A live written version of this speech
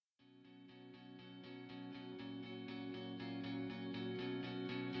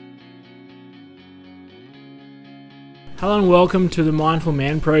Hello and welcome to the Mindful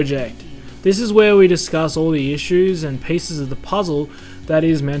Man Project. This is where we discuss all the issues and pieces of the puzzle that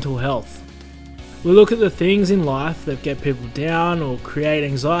is mental health. We look at the things in life that get people down or create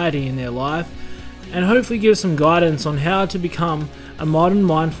anxiety in their life and hopefully give some guidance on how to become a modern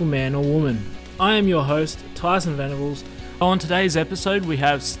mindful man or woman. I am your host, Tyson Venables. On today's episode we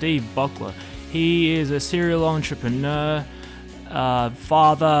have Steve Buchler. He is a serial entrepreneur,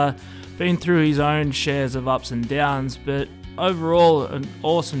 father, been through his own shares of ups and downs, but overall an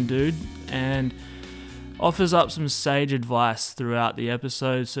awesome dude and offers up some sage advice throughout the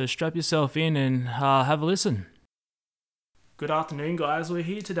episode. So strap yourself in and have a listen. Good afternoon, guys. We're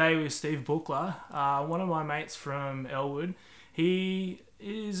here today with Steve Buchler, one of my mates from Elwood. He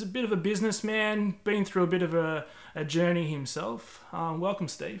is a bit of a businessman, been through a bit of a journey himself. Welcome,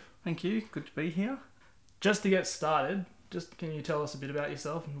 Steve. Thank you. Good to be here. Just to get started, can you tell us a bit about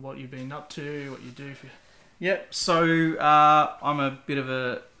yourself and what you've been up to, what you do for... Yep. So I'm a bit of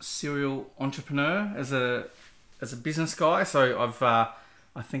a serial entrepreneur as a business guy. So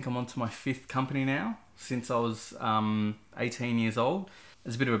I think I'm on to my 5th company now since I was 18 years old.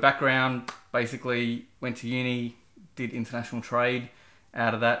 As a bit of a background, basically went to uni, did international trade.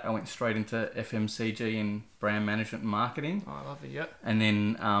 Out of that, I went straight into FMCG and brand management and marketing. Oh, I love it, yep. And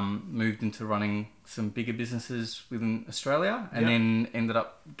then moved into running some bigger businesses within Australia, and then ended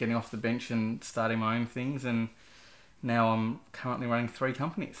up getting off the bench and starting my own things. And now I'm currently running 3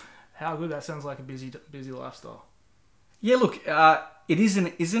 companies. How good. That sounds like a busy lifestyle. Yeah, look, it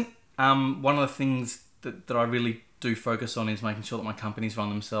isn't. One of the things that I really do focus on is making sure that my companies run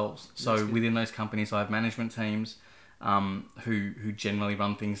themselves. So within those companies, I have management teams who generally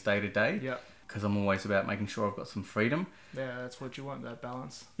run things day to day. Yeah. Because I'm always about making sure I've got some freedom. Yeah, that's what you want, that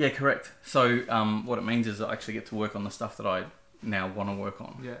balance. Yeah, correct. So what it means is I actually get to work on the stuff that I now want to work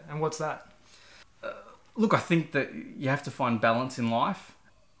on. Yeah, and what's that? Look, I think that you have to find balance in life.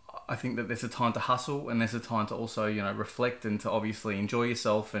 I think that there's a time to hustle and there's a time to also, reflect and to obviously enjoy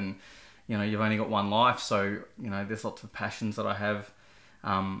yourself. And, you've only got one life. So, there's lots of passions that I have.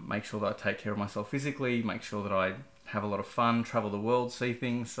 Make sure that I take care of myself physically, make sure that I have a lot of fun, travel the world, see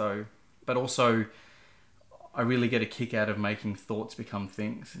things. But also, I really get a kick out of making thoughts become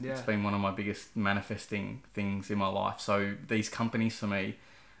things. Yeah. It's been one of my biggest manifesting things in my life. So these companies for me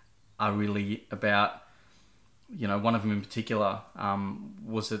are really about, one of them in particular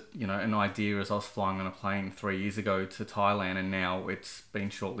was an idea as I was flying on a plane 3 years ago to Thailand, and now it's been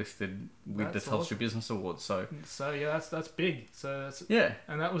shortlisted with the Telstra Business Awards. So yeah, that's big. Yeah.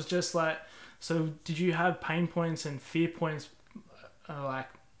 And that was just like, so did you have pain points and fear points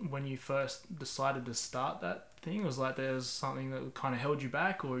when you first decided to start that thing? Was like there was something that kind of held you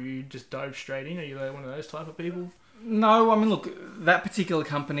back, or you just dove straight in? Are you like one of those type of people? No, I mean, look, that particular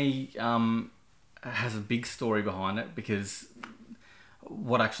company has a big story behind it, because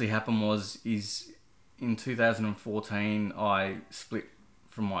what actually happened is in 2014 I split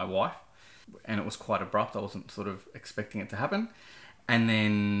from my wife, and it was quite abrupt. I wasn't sort of expecting it to happen. And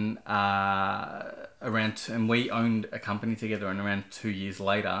then and we owned a company together, and around 2 years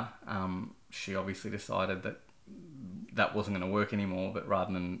later, she obviously decided that wasn't going to work anymore. But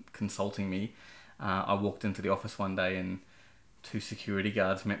rather than consulting me, I walked into the office one day and 2 security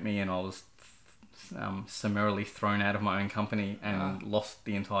guards met me, and I was summarily thrown out of my own company and lost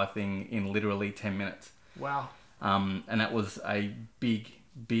the entire thing in literally 10 minutes. Wow. And that was a big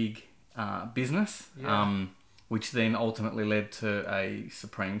business. Yeah. Which then ultimately led to a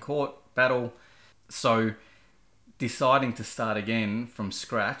Supreme Court battle. So deciding to start again from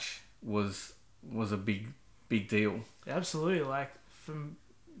scratch was a big deal. Absolutely. Like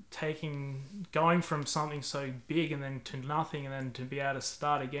going from something so big and then to nothing, and then to be able to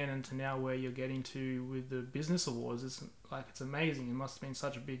start again, and to now where you're getting to with the business awards, it's amazing. It must have been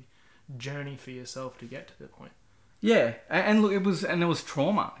such a big journey for yourself to get to that point. Yeah. And look, it was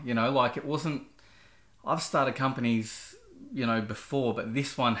trauma, it wasn't... I've started companies, before, but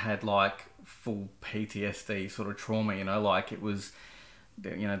this one had like full PTSD sort of trauma, it was,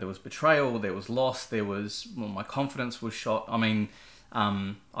 there was betrayal, there was loss, my confidence was shot. I mean,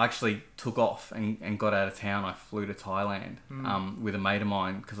 I actually took off and got out of town. I flew to Thailand with a mate of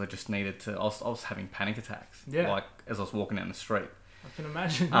mine because I just needed to, I was having panic attacks, as I was walking down the street. I can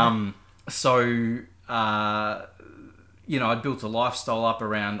imagine. So, I'd built a lifestyle up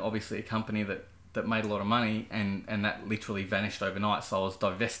around obviously a company that made a lot of money, and that literally vanished overnight. So I was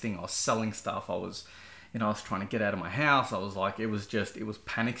divesting, I was selling stuff, I was trying to get out of my house. I was like, it was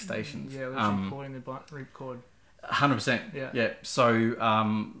panic stations. Yeah, literally pulling the ripcord. 100%. Yeah. So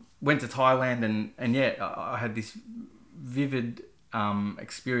went to Thailand, and I had this vivid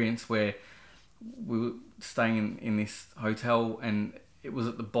experience where staying in this hotel, and it was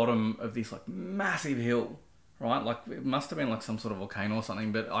at the bottom of this like massive hill, right? Like it must have been like some sort of volcano or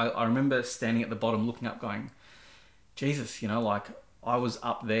something. But I remember standing at the bottom, looking up, going, Jesus, like I was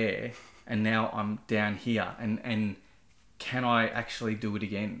up there, and now I'm down here, and can I actually do it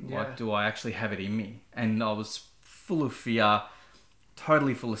again? Yeah. Like, do I actually have it in me? And I was full of fear,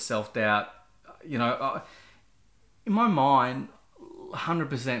 totally full of self-doubt. In my mind,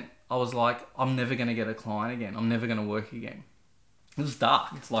 100%, I was like, I'm never going to get a client again. I'm never going to work again. It was dark.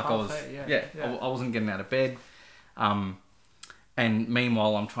 It's like tough, I was, I wasn't getting out of bed. And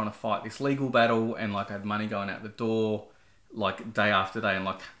meanwhile, I'm trying to fight this legal battle, and like I had money going out the door, like day after day, and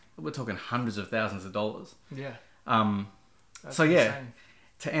like we're talking hundreds of thousands of dollars. Yeah. That's insane.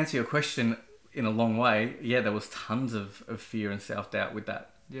 To answer your question in a long way, there was tons of fear and self-doubt with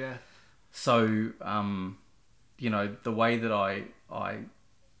that. Yeah. So, the way that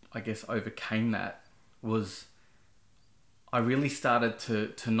I guess overcame that was I really started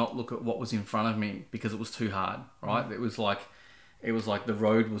to not look at what was in front of me because it was too hard, right? Mm. It was like the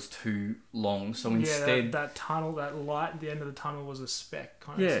road was too long. So instead... that tunnel, that light at the end of the tunnel was a speck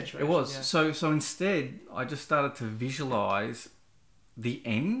kind of situation. Yeah, it was. Yeah. So instead, I just started to visualize the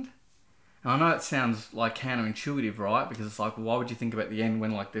end. And I know it sounds like counterintuitive, right? Because it's like, why would you think about the end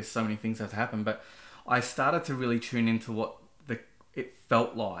when like there's so many things that have to happen? But I started to really tune into what it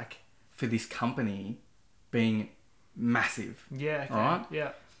felt like for this company being massive. Yeah. Okay. Right?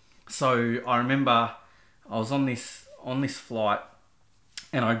 Yeah. So I remember I was on this flight,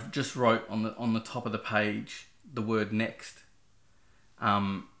 and I just wrote on the top of the page the word next.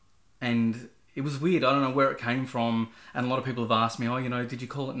 And it was weird. I don't know where it came from. And a lot of people have asked me, did you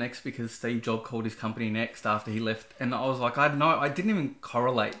call it Next because Steve Jobs called his company Next after he left? And I was like, I didn't even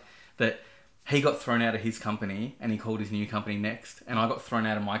correlate that he got thrown out of his company and he called his new company Next. And I got thrown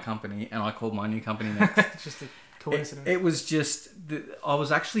out of my company and I called my new company Next. It's just a coincidence. It was just, I was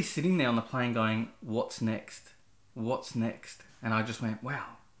actually sitting there on the plane going, what's next? What's next? And I just went, wow,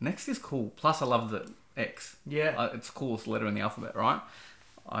 Next is cool. Plus I love the X. Yeah. It's the coolest letter in the alphabet, right?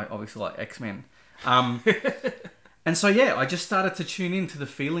 I obviously like X-Men. And so, I just started to tune into the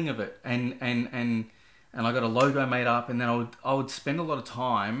feeling of it. And I got a logo made up, and then I would spend a lot of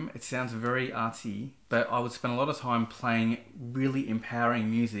time, it sounds very artsy, but I would spend a lot of time playing really empowering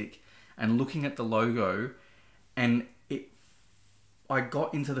music and looking at the logo, and I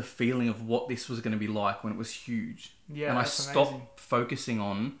got into the feeling of what this was going to be like when it was huge. Yeah, and I stopped focusing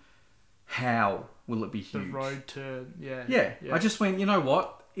on how will it be huge. The road to, Yeah. I just went, you know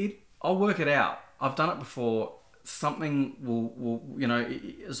what? I'll work it out. I've done it before. Something will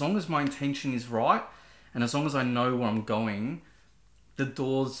as long as my intention is right, and as long as I know where I'm going, the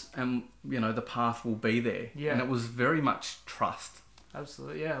doors and, the path will be there. Yeah. And it was very much trust.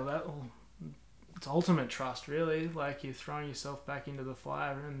 Absolutely. Yeah. It's ultimate trust, really. Like, you're throwing yourself back into the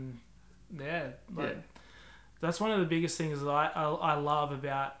fire, and that's one of the biggest things that I love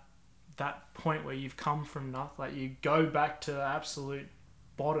about that point where you've come from nothing. Like, you go back to the absolute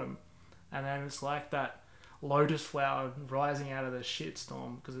bottom, and then it's like that lotus flower rising out of the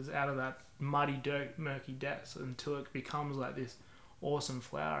shitstorm, because it's out of that muddy, dirt, murky depths until it becomes like this awesome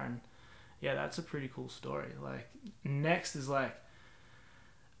flower. And that's a pretty cool story. Like, next is like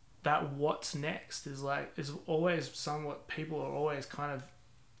that. What's next is always somewhat, people are always kind of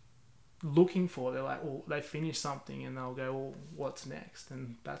looking for. They're like, well, they finish something and they'll go, well, what's next?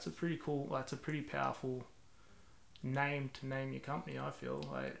 And that's a pretty powerful name to name your company, I feel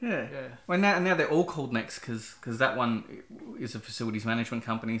like. Yeah. Well, now they're all called Next because that one is a facilities management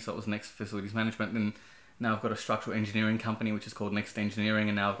company, so it was Next Facilities Management. Then now I've got a structural engineering company which is called Next Engineering,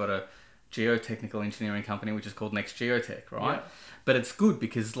 and now I've got a geotechnical engineering company which is called Next Geotech, right? Yeah. But it's good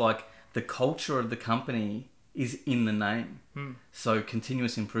because like the culture of the company is in the name. So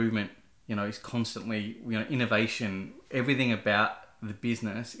continuous improvement, is constantly, innovation. Everything about the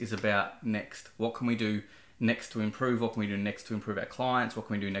business is about next. What can we do next to improve? What can we do next to improve our clients? What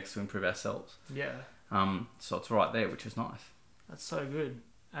can we do next to improve ourselves? Yeah. So it's right there, which is nice. That's so good.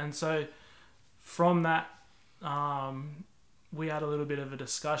 And so from that, we had a little bit of a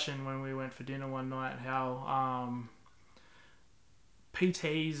discussion when we went for dinner one night, how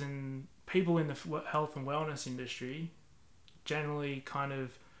PTs and people in the health and wellness industry generally kind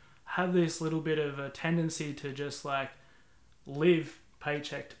of have this little bit of a tendency to just like live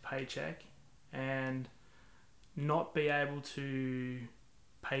paycheck to paycheck and not be able to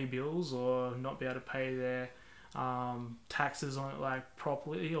pay bills, or not be able to pay their taxes on it like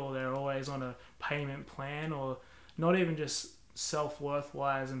properly, or they're always on a payment plan, or not even just self-worth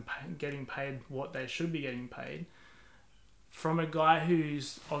wise and getting paid what they should be getting paid. From a guy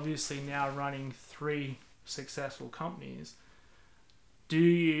who's obviously now running 3 successful companies, do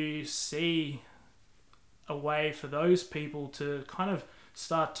you see a way for those people to kind of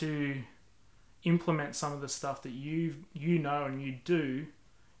start to implement some of the stuff that you know and you do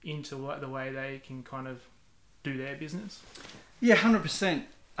into the way they can kind of do their business? Yeah, 100%.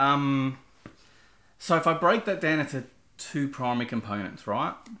 So if I break that down into two primary components,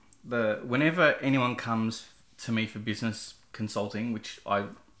 right? Whenever anyone comes to me for business consulting, which I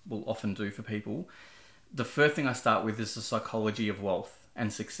will often do for people, the first thing I start with is the psychology of wealth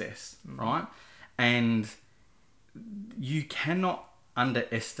and success, right? And you cannot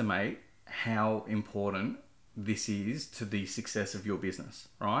underestimate how important this is to the success of your business,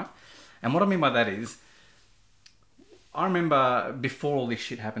 right? And what I mean by that is, I remember before all this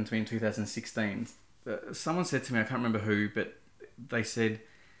shit happened to me in 2016, someone said to me, I can't remember who, but they said,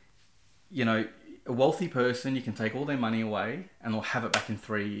 you know, a wealthy person, you can take all their money away and they'll have it back in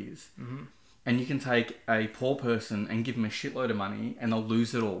 3 years. Mm-hmm. And you can take a poor person and give them a shitload of money and they'll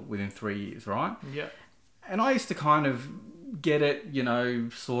lose it all within 3 years, right? Yeah. And I used to kind of get it, you know,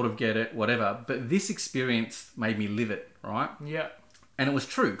 sort of get it, whatever. But this experience made me live it, right? Yeah. And it was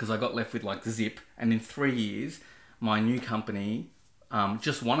true because I got left with like zip. And in 3 years, my new company,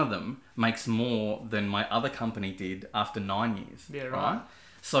 just one of them, makes more than my other company did after 9 years. Yeah, right.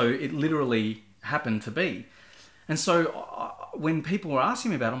 So it literally happened to be. And so when people were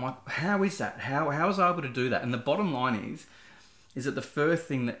asking me about it, I'm like, how is that? How was I able to do that? And the bottom line is that the first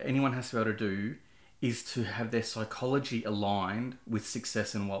thing that anyone has to be able to do is to have their psychology aligned with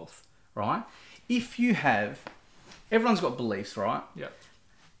success and wealth, right? If you have, everyone's got beliefs, right? Yeah.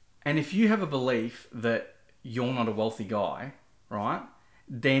 And if you have a belief that you're not a wealthy guy, right,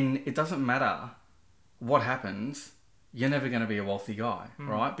 then it doesn't matter what happens, you're never going to be a wealthy guy,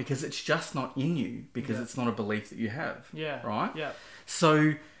 right? Because it's just not in you, because it's not a belief that you have, right? Yeah.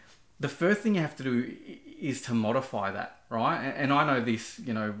 So the first thing you have to do is to modify that, right? And I know this,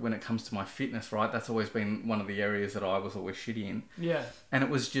 you know, when it comes to my fitness, right? That's always been one of the areas that I was always shitty in. Yeah. And it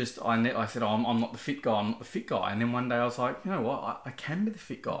was just, I said, oh, I'm not the fit guy, I'm not the fit guy. And then one day I was like, you know what? I can be the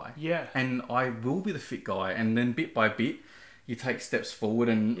fit guy. Yeah. And I will be the fit guy. And then bit by bit, you take steps forward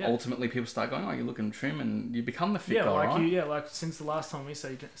and ultimately people start going, oh, you're looking trim and you become the fit guy, right? Like since the last time we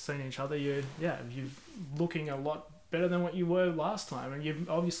seen each other, you're looking a lot better than what you were last time. And you've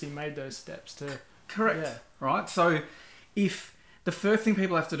obviously made those steps to... Correct. Yeah. Right? So if the first thing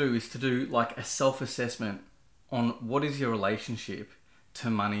people have to do is to do like a self-assessment on what is your relationship to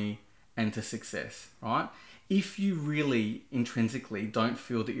money and to success, right? If you really intrinsically don't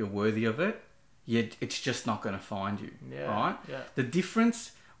feel that you're worthy of it, it's just not going to find you, right? Yeah. The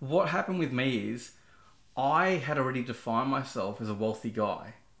difference, what happened with me is I had already defined myself as a wealthy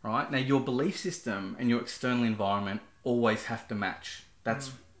guy, right? Now your belief system and your external environment always have to match.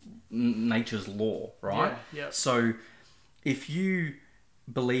 That's nature's law, right? Yeah. So if you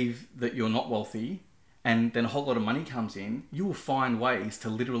believe that you're not wealthy and then a whole lot of money comes in, you will find ways to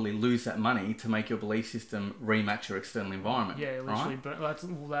literally lose that money to make your belief system rematch your external environment. Yeah, literally. Right? But that's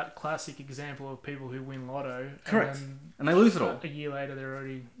that classic example of people who win lotto. Correct. And they lose it all. A year later, they're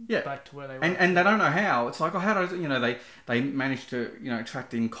already back to where they were. And they don't know how. It's like, oh, how do, you know, they manage to, you know,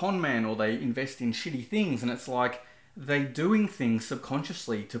 attract in con man or they invest in shitty things. And it's like, they're doing things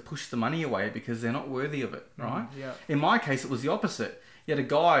subconsciously to push the money away because they're not worthy of it, right? Yeah. In my case, it was the opposite. You had a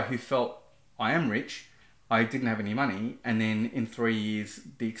guy who felt, I am rich, I didn't have any money, and then in 3 years,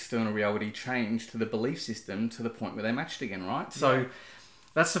 the external reality changed to the belief system to the point where they matched again, right? So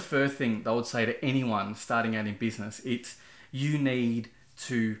that's the first thing I would say to anyone starting out in business. It's you need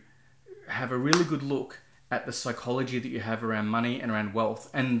to have a really good look at the psychology that you have around money and around wealth.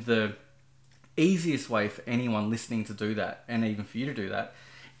 And the easiest way for anyone listening to do that, and even for you to do that,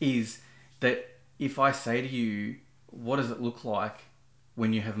 is that if I say to you, what does it look like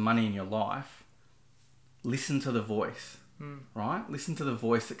when you have money in your life? Listen to the voice, right? Listen to the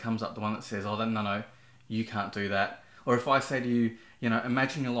voice that comes up, the one that says, oh, no, you can't do that. Or if I say to you, you know,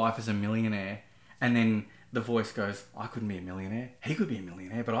 imagine your life as a millionaire, and then the voice goes, I couldn't be a millionaire. He could be a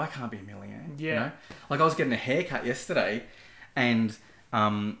millionaire, but I can't be a millionaire. Yeah. You know? Like I was getting a haircut yesterday, and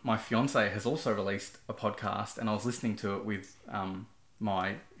my fiance has also released a podcast, and I was listening to it with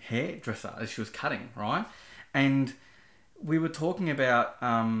my hairdresser as she was cutting, right? And we were talking about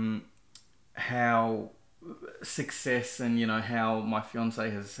how success and, you know, how my fiance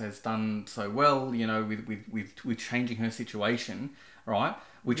has done so well, you know, with changing her situation, right?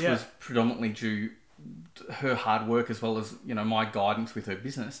 Which was predominantly due to her hard work as well as, you know, my guidance with her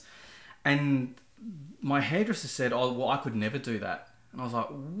business. And my hairdresser said, oh, well, I could never do that. And I was like,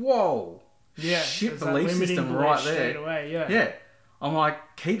 whoa, shit belief system right there. Straight away, Yeah. I'm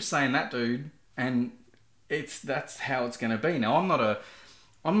like, keep saying that, dude, and that's how it's going to be. Now, I'm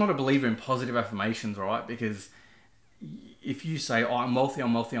not a believer in positive affirmations, right? Because if you say, "Oh, I'm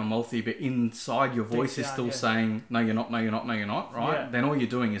wealthy," but inside your voice is still saying, "No, you're not. No, you're not. No, you're not." Right? Yeah. Then all you're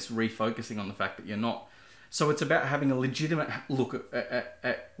doing is refocusing on the fact that you're not. So it's about having a legitimate look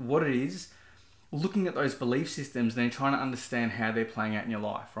at what it is, looking at those belief systems, then trying to understand how they're playing out in your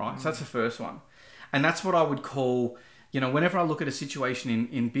life, right? So that's the first one. And that's what I would call, whenever I look at a situation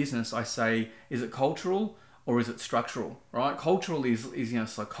in business, I say, is it cultural or is it structural, right? Cultural is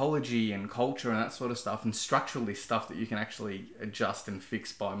psychology and culture and that sort of stuff. And structural is stuff that you can actually adjust and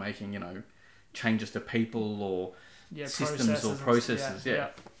fix by making, changes to people or systems or processes. Yeah.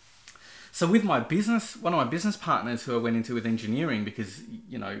 So with my business, one of my business partners who I went into with engineering, because,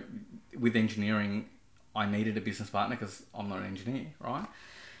 with engineering, I needed a business partner because I'm not an engineer, right?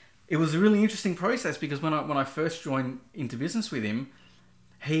 It was a really interesting process because when I first joined into business with him,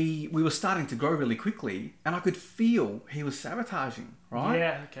 we were starting to grow really quickly and I could feel he was sabotaging, right?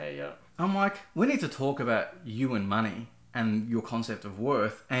 Yeah, okay, yeah. I'm like, we need to talk about you and money and your concept of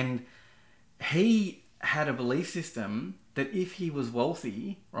worth. And he had a belief system that if he was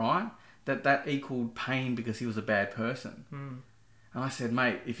wealthy, right, that equaled pain because he was a bad person. And I said,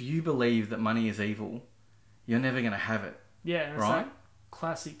 mate, if you believe that money is evil, you're never going to have it. Yeah, and right? It's that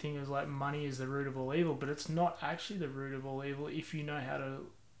classic thing is like money is the root of all evil, but it's not actually the root of all evil if you know how to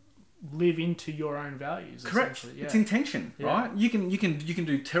live into your own values. Correct. Yeah. It's intention, right? You can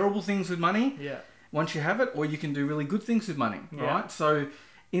do terrible things with money once you have it, or you can do really good things with money, right? So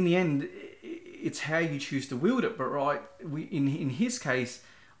in the end, it's how you choose to wield it. But right, in his case,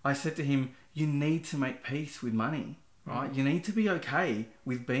 I said to him, you need to make peace with money, right? You need to be okay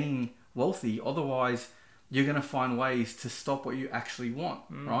with being wealthy. Otherwise, you're going to find ways to stop what you actually want,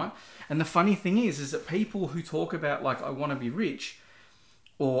 right? And the funny thing is that people who talk about like, I want to be rich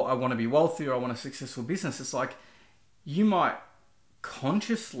or I want to be wealthy or I want a successful business, it's like you might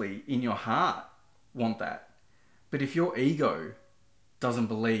consciously in your heart want that. But if your ego doesn't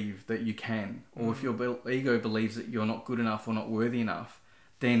believe that you can, or if your ego believes that you're not good enough or not worthy enough,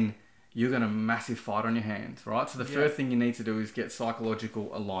 then you're going to massive fight on your hands, right? So the first thing you need to do is get psychological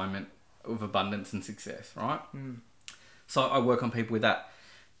alignment of abundance and success, right? So I work on people with that.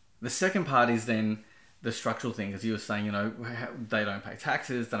 The second part is then the structural thing, as you were saying, they don't pay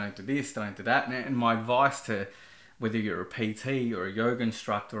taxes, they don't do this, they don't do that. And my advice to whether you're a PT or a yoga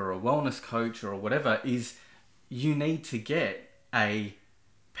instructor or a wellness coach or whatever is you need to get a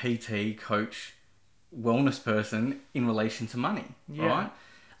PT coach wellness person in relation to money, right?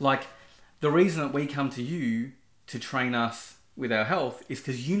 Like the reason that we come to you to train us with our health is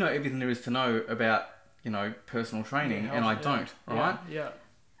because you know everything there is to know about, personal training and I don't, right? Yeah.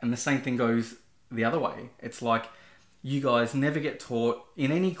 And the same thing goes the other way. It's like you guys never get taught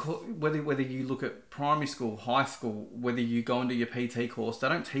in any, whether you look at primary school, high school, whether you go into your PT course, they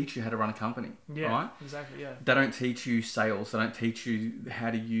don't teach you how to run a company, right? Exactly, yeah. They don't teach you sales. They don't teach you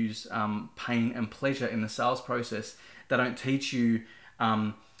how to use pain and pleasure in the sales process. They don't teach you,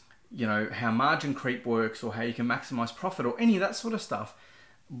 how margin creep works or how you can maximize profit or any of that sort of stuff.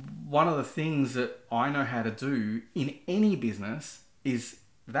 One of the things that I know how to do in any business is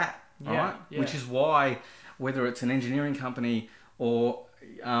that, right? Yeah. Which is why whether it's an engineering company or,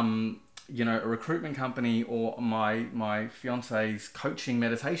 a recruitment company or my fiance's coaching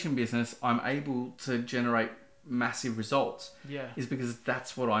meditation business, I'm able to generate massive results. Yeah. Is because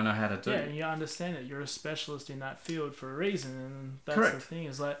that's what I know how to do. Yeah, and you understand that you're a specialist in that field for a reason. And that's Correct. The thing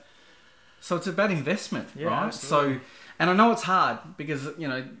is like... So it's about investment, right? Absolutely. So, and I know it's hard because,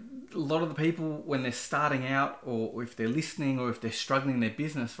 a lot of the people when they're starting out or if they're listening or if they're struggling in their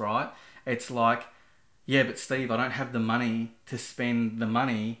business, right? It's like, yeah, but Steve, I don't have the money to spend the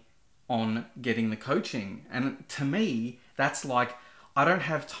money on getting the coaching. And to me, that's like, I don't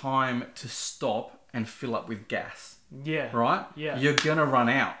have time to stop and fill up with gas. Yeah. Right? Yeah. You're going to run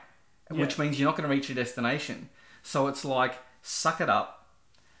out, which means you're not going to reach your destination. So it's like, suck it up.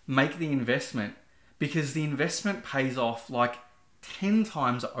 Make the investment because the investment pays off like 10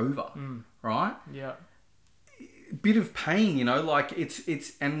 times over, right? Yeah. Bit of pain, like it's,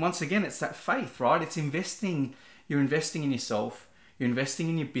 and once again, it's that faith, right? It's investing, you're investing in yourself, you're investing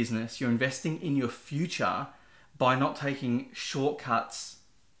in your business, you're investing in your future by not taking shortcuts,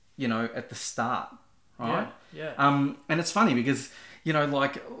 at the start, right? Yeah. And it's funny because,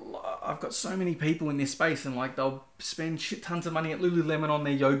 like I've got so many people in this space and like they'll spend shit tons of money at Lululemon on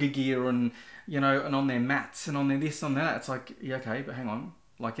their yoga gear and, and on their mats and on their this and that. It's like, yeah, okay, but hang on.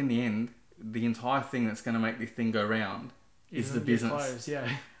 Like in the end, the entire thing that's going to make this thing go round is the business. Clothes, yeah.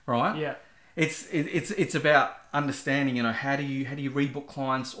 Right? Yeah. It's about understanding, how do you rebook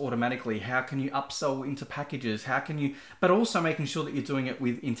clients automatically? How can you upsell into packages? How can you, but also making sure that you're doing it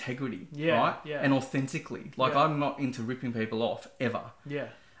with integrity, right? Yeah. And authentically. Like, I'm not into ripping people off ever. Yeah.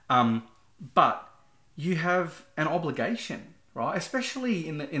 But you have an obligation, right? Especially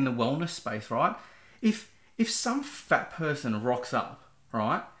in the wellness space, right? If some fat person rocks up,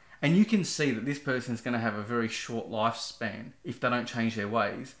 right, and you can see that this person is going to have a very short lifespan if they don't change their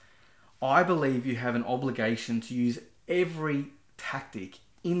ways, I believe you have an obligation to use every tactic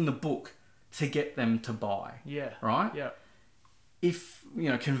in the book to get them to buy. Yeah. Right? Yeah. If,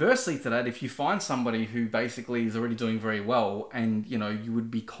 conversely to that, if you find somebody who basically is already doing very well and, you would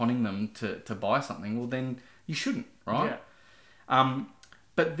be conning them to buy something, well, then you shouldn't, right? Yeah.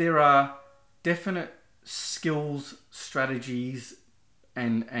 But there are definite skills, strategies,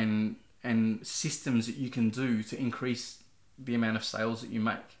 and systems that you can do to increase the amount of sales that you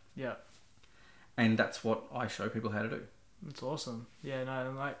make. Yeah. And that's what I show people how to do. It's awesome. Yeah, no,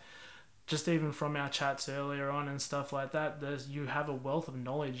 and like, just even from our chats earlier on and stuff like that, you have a wealth of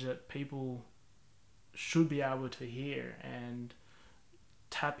knowledge that people should be able to hear and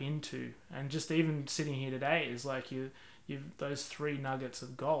tap into. And just even sitting here today is like you've those 3 nuggets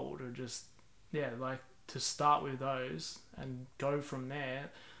of gold are just, like, to start with those and go from there.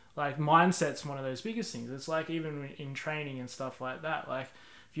 Like, mindset's one of those biggest things. It's like even in training and stuff like that, like,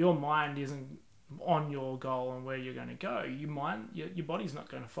 if your mind isn't on your goal and where you're going to go, your body's not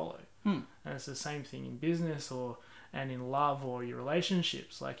going to follow. And it's the same thing in business and in love or your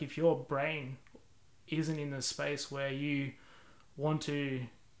relationships. Like, if your brain isn't in the space where you want to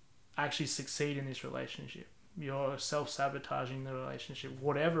actually succeed in this relationship, you're self-sabotaging the relationship,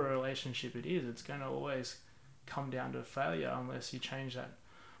 whatever relationship it is, it's going to always come down to failure unless you change that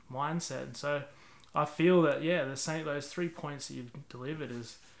mindset. And so I feel that, those 3 points that you've delivered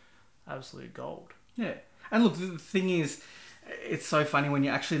is absolute gold. Yeah. And look, the thing is, it's so funny when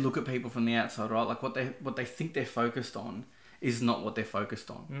you actually look at people from the outside, right? Like, what they think they're focused on is not what they're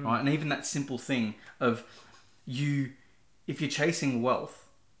focused on, right? And even that simple thing of if you're chasing wealth,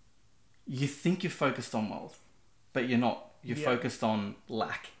 you think you're focused on wealth, but you're not. You're focused on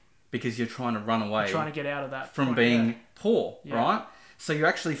lack because you're trying to run away. You're trying to get out of that from being poor, right? So you're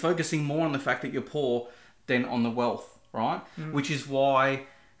actually focusing more on the fact that you're poor than on the wealth, right? Which is why,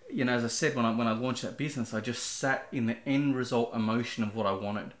 as I said, when I launched that business, I just sat in the end result emotion of what I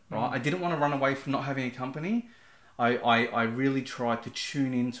wanted, right? I didn't want to run away from not having a company. I really tried to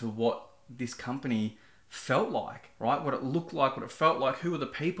tune into what this company felt like, right? What it looked like, what it felt like, who were the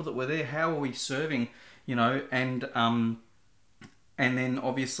people that were there, how were we serving, and then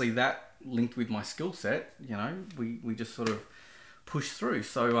obviously that linked with my skill set, we just sort of pushed through.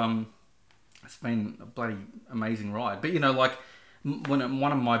 So it's been a bloody amazing ride. But one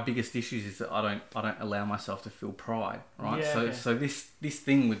of my biggest issues is that I don't allow myself to feel pride, right? So this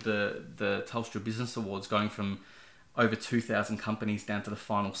thing with the Telstra Business Awards going from over 2,000 companies down to the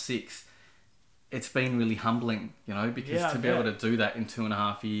final 6, it's been really humbling, because to be able to do that in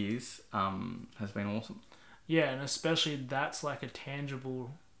 2.5 years has been awesome. Yeah, and especially that's like a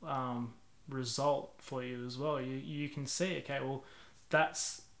tangible result for you as well. You can see, okay, well,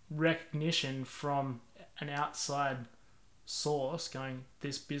 that's recognition from an outside source going,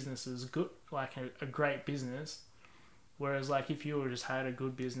 this business is good, like a great business. Whereas, like, if you just had a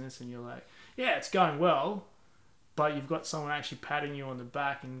good business and you're like, yeah, it's going well, but you've got someone actually patting you on the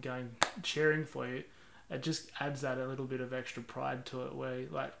back and cheering for you, it just adds that a little bit of extra pride to it, where,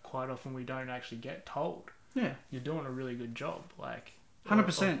 like, quite often we don't actually get told. Yeah, you're doing a really good job. Like,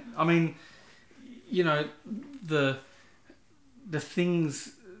 100%. I mean, the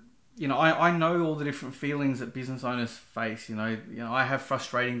things, I know all the different feelings that business owners face. I have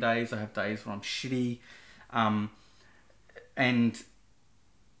frustrating days. I have days where I'm shitty, and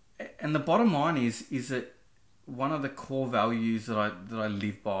the bottom line is that one of the core values that I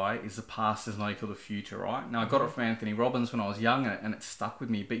live by is the past is not equal to the future, right? Now, I got it from Anthony Robbins when I was young, and it stuck with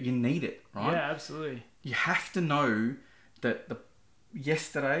me, but you need it, right? Yeah, absolutely. You have to know that the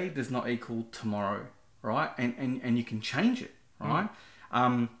yesterday does not equal tomorrow, right? And you can change it, right?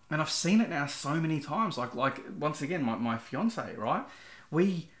 And I've seen it now so many times. Like once again, my fiance, right?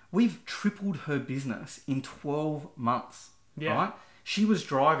 We've tripled her business in 12 months, right? She was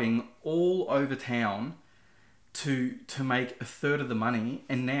driving all over town to make a third of the money,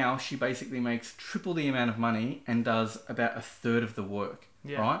 and now she basically makes triple the amount of money and does about a third of the work,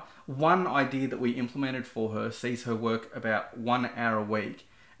 right? One idea that we implemented for her sees her work about 1 hour a week,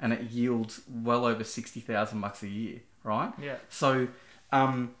 and it yields well over $60,000 a year, right? Yeah. So,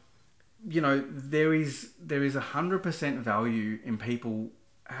 there is 100% value in people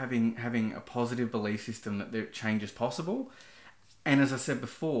having a positive belief system that change is possible. And as I said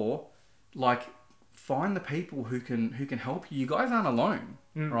before, like, find the people who can help you. You guys aren't alone,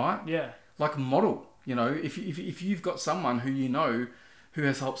 right? Yeah. Like, model. You know, if you've got someone who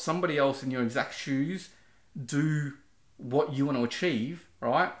has helped somebody else in your exact shoes do what you want to achieve,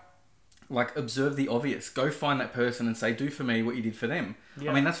 right? Like, observe the obvious. Go find that person and say, do for me what you did for them.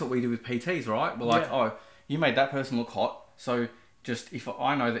 Yeah. I mean, that's what we do with PTs, right? We're like, oh, you made that person look hot. So just, if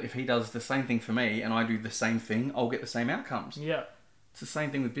I know that if he does the same thing for me and I do the same thing, I'll get the same outcomes. Yeah. It's the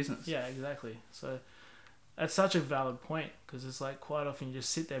same thing with business. Yeah, exactly. So that's such a valid point, because it's like, quite often you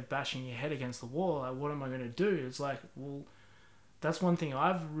just sit there bashing your head against the wall. Like, what am I going to do? It's like, well, that's one thing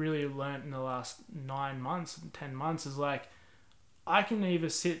I've really learned in the last 9 months, 10 months, is like, I can either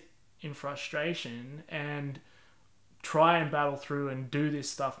sit in frustration and try and battle through and do this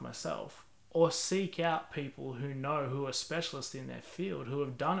stuff myself, or seek out people who are specialists in their field, who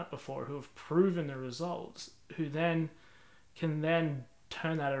have done it before, who have proven the results, who then can then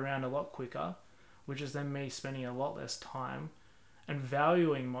turn that around a lot quicker, which is then me spending a lot less time and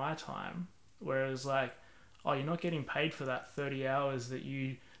valuing my time. Whereas, like, oh, you're not getting paid for that 30 hours that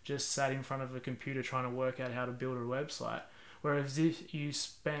you just sat in front of a computer trying to work out how to build a website. Whereas if you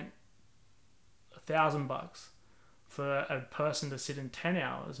spent $1,000 for a person to sit in 10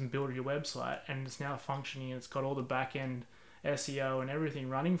 hours and build your website, and it's now functioning and it's got all the back end SEO and everything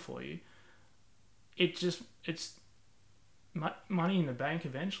running for you, it's money in the bank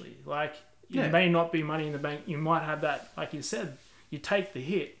eventually. Like, it may not be money in the bank. You might have that, like you said, you take the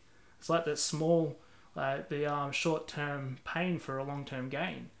hit. It's like that small, the short-term pain for a long-term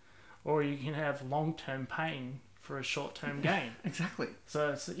gain. Or you can have long-term pain for a short-term gain. Exactly.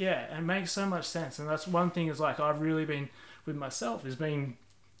 So it's, it makes so much sense. And that's one thing, is like, I've really been with myself, is been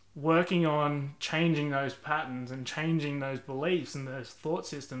working on changing those patterns and changing those beliefs and those thought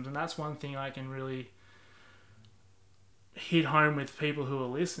systems. And that's one thing I can really hit home with people who are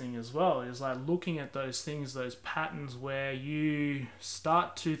listening as well, is like looking at those things, those patterns where you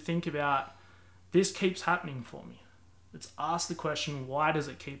start to think about, this keeps happening for me. Let's ask the question, why does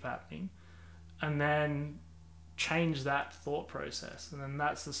it keep happening? And then change that thought process. And then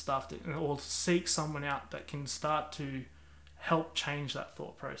that's the stuff that, or seek someone out that can start to help change that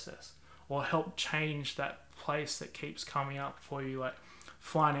thought process, or help change that place that keeps coming up for you. Like,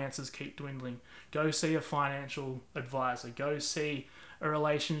 finances keep dwindling. Go see a financial advisor. Go see a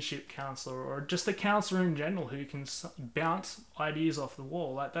relationship counselor, or just a counselor in general who can bounce ideas off the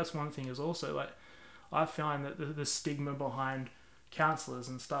wall. Like, that's one thing, is also, like, I find that the stigma behind counselors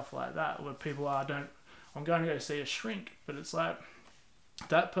and stuff like that, where people I'm going to go see a shrink, but it's like,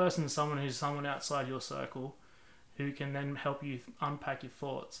 that person is someone outside your circle who can then help you unpack your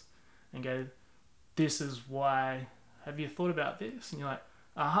thoughts and go, this is why, have you thought about this? And you're like,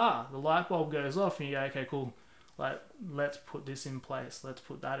 aha, the light bulb goes off, and you go, okay, cool, like, let's put this in place, let's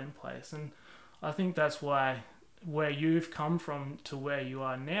put that in place. And I think that's why where you've come from to where you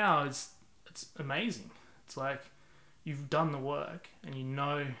are now, it's amazing. It's like, you've done the work, and you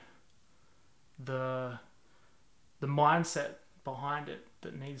know the mindset behind it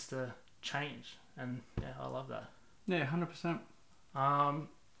that needs to change. And yeah, I love that. Yeah, 100%.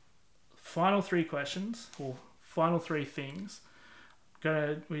 Final 3 questions, or final 3 things.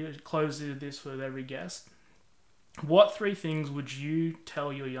 We close this with every guest. What 3 things would you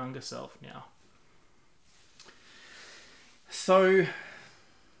tell your younger self now? So,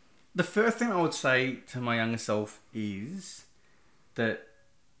 the first thing I would say to my younger self is that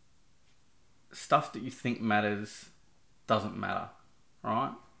stuff that you think matters doesn't matter,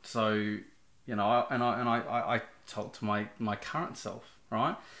 right? So, you know, I talk to my current self,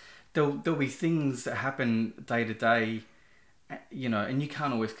 right? There'll be things that happen day to day, you know, and you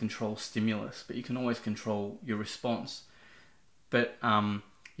can't always control stimulus, but you can always control your response. But,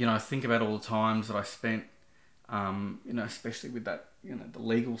 you know, I think about all the times that I spent, you know, especially with that, you know, the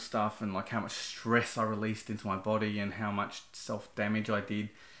legal stuff, and like how much stress I released into my body and how much self-damage I did.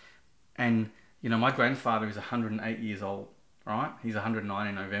 And, you know, my grandfather is 108 years old, right? He's 109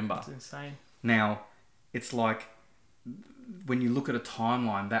 in November. That's insane. Now, it's like, when you look at a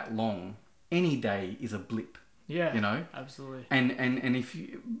timeline that long, any day is a blip. Yeah, you know, absolutely. And if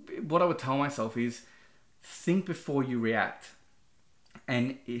you, what I would tell myself is, think before you react.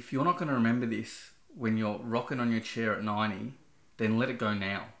 And if you're not going to remember this when you're rocking on your chair at 90, then let it go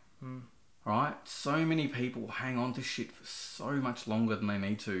now. Right? So many people hang on to shit for so much longer than they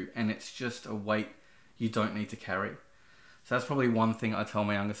need to, and it's just a weight you don't need to carry. So that's probably one thing I tell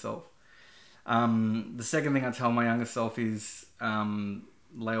my younger self. The second thing I tell my younger self is,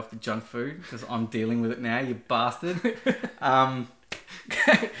 lay off the junk food, because I'm dealing with it now, you bastard.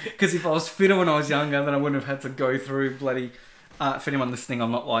 Because if I was fitter when I was younger, then I wouldn't have had to go through bloody... for anyone listening,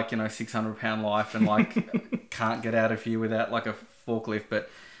 I'm not like, 600-pound life and like can't get out of here without like a forklift. But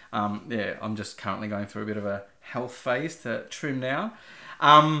yeah, I'm just currently going through a bit of a health phase to trim now.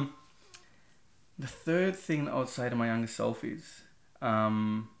 The third thing that I would say to my younger self is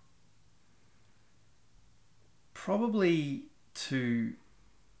probably to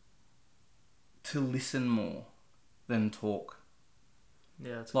listen more than talk.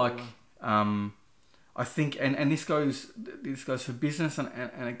 Yeah, it's like I think, and this goes for business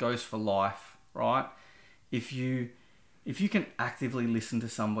and it goes for life, right? If you can actively listen to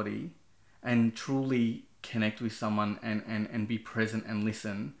somebody and truly connect with someone and be present and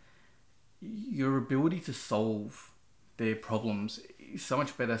listen, your ability to solve their problems is so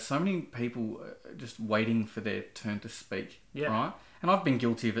much better. So many people are just waiting for their turn to speak, right? And I've been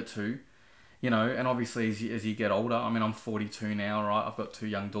guilty of it too, and obviously as you get older, I mean, I'm 42 now, right? I've got 2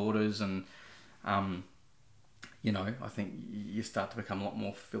 young daughters and, I think you start to become a lot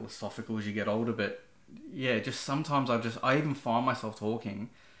more philosophical as you get older, but yeah, just sometimes I even find myself talking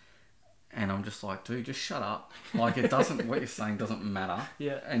and I'm just like, dude, just shut up. Like what you're saying doesn't matter.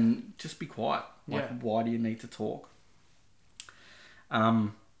 Yeah. And just be quiet. Like, why do you need to talk?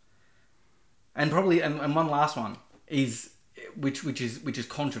 And probably, and one last one is, which is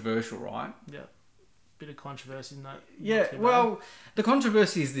controversial, right? Yeah. Bit of controversy in that. Yeah. Well, the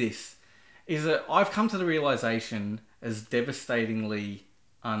controversy is this, is that I've come to the realization, as devastatingly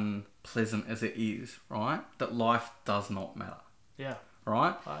unpleasant as it is, right, that life does not matter. Yeah.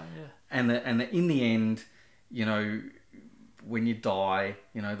 Right? Yeah. And that in the end, when you die,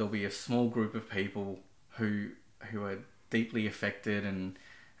 there'll be a small group of people who are deeply affected and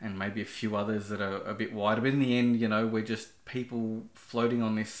maybe a few others that are a bit wider. But in the end, we're just people floating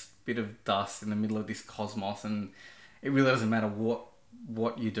on this bit of dust in the middle of this cosmos, and it really doesn't matter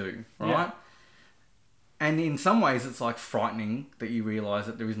what you do, right? Yeah. And in some ways, it's like frightening that you realise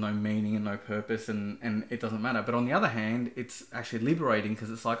that there is no meaning and no purpose, and it doesn't matter. But on the other hand, it's actually liberating, because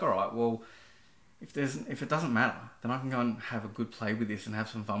it's like, all right, well, if it doesn't matter, then I can go and have a good play with this and have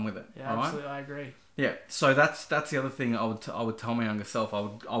some fun with it. Yeah, absolutely, right? I agree. Yeah, so that's the other thing I would tell my younger self.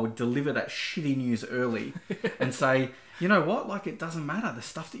 I would deliver that shitty news early and say, you know what, like, it doesn't matter. The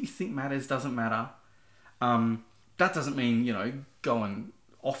stuff that you think matters doesn't matter. That doesn't mean going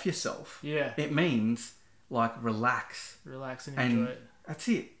off yourself. Yeah, it means, like, relax and enjoy it. That's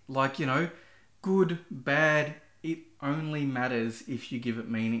it. Like, good, bad, it only matters if you give it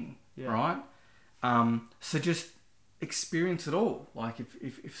meaning, right? So just experience it all. Like,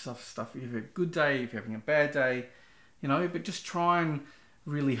 if stuff, if you have a good day, if you're having a bad day, but just try and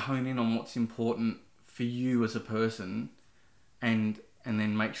really hone in on what's important for you as a person, and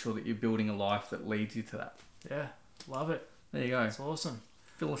then make sure that you're building a life that leads you to that. Yeah, love it. There you go. That's awesome.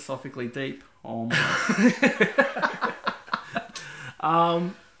 Philosophically deep.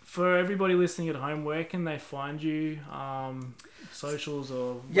 For everybody listening at home, where can they find you? Socials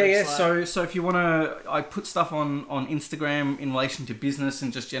or website? Yeah. So if you want to, I put stuff on Instagram in relation to business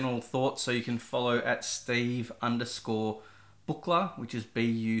and just general thoughts. So you can follow at Steve_Buchler, which is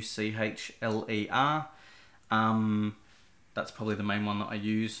BUCHLER. That's probably the main one that I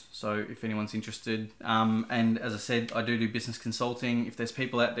use. So if anyone's interested, and as I said, I do business consulting. If there's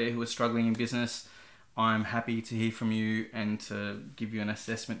people out there who are struggling in business, I'm happy to hear from you and to give you an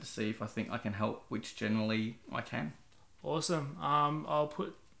assessment to see if I think I can help, which generally I can. Awesome. I'll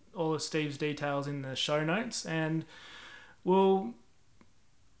put all of Steve's details in the show notes, and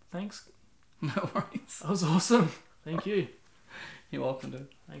thanks. No worries. That was awesome. Thank you. You're welcome, dude.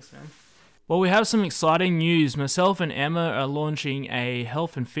 Thanks, man. Well, we have some exciting news. Myself and Emma are launching a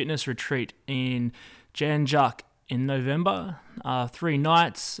health and fitness retreat in Jan Juk in November. 3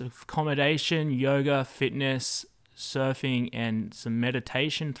 nights of accommodation, yoga, fitness, surfing, and some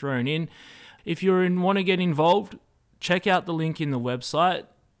meditation thrown in. If you want to get involved, check out the link in the website.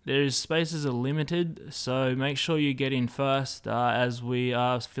 Spaces are limited, so make sure you get in first as we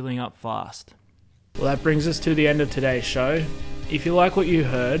are filling up fast. Well, that brings us to the end of today's show. If you like what you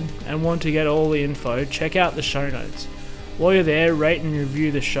heard and want to get all the info, check out the show notes. While you're there, rate and review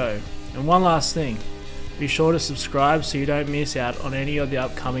the show. And one last thing, be sure to subscribe so you don't miss out on any of the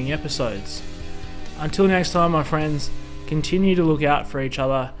upcoming episodes. Until next time, my friends, continue to look out for each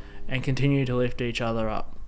other and continue to lift each other up.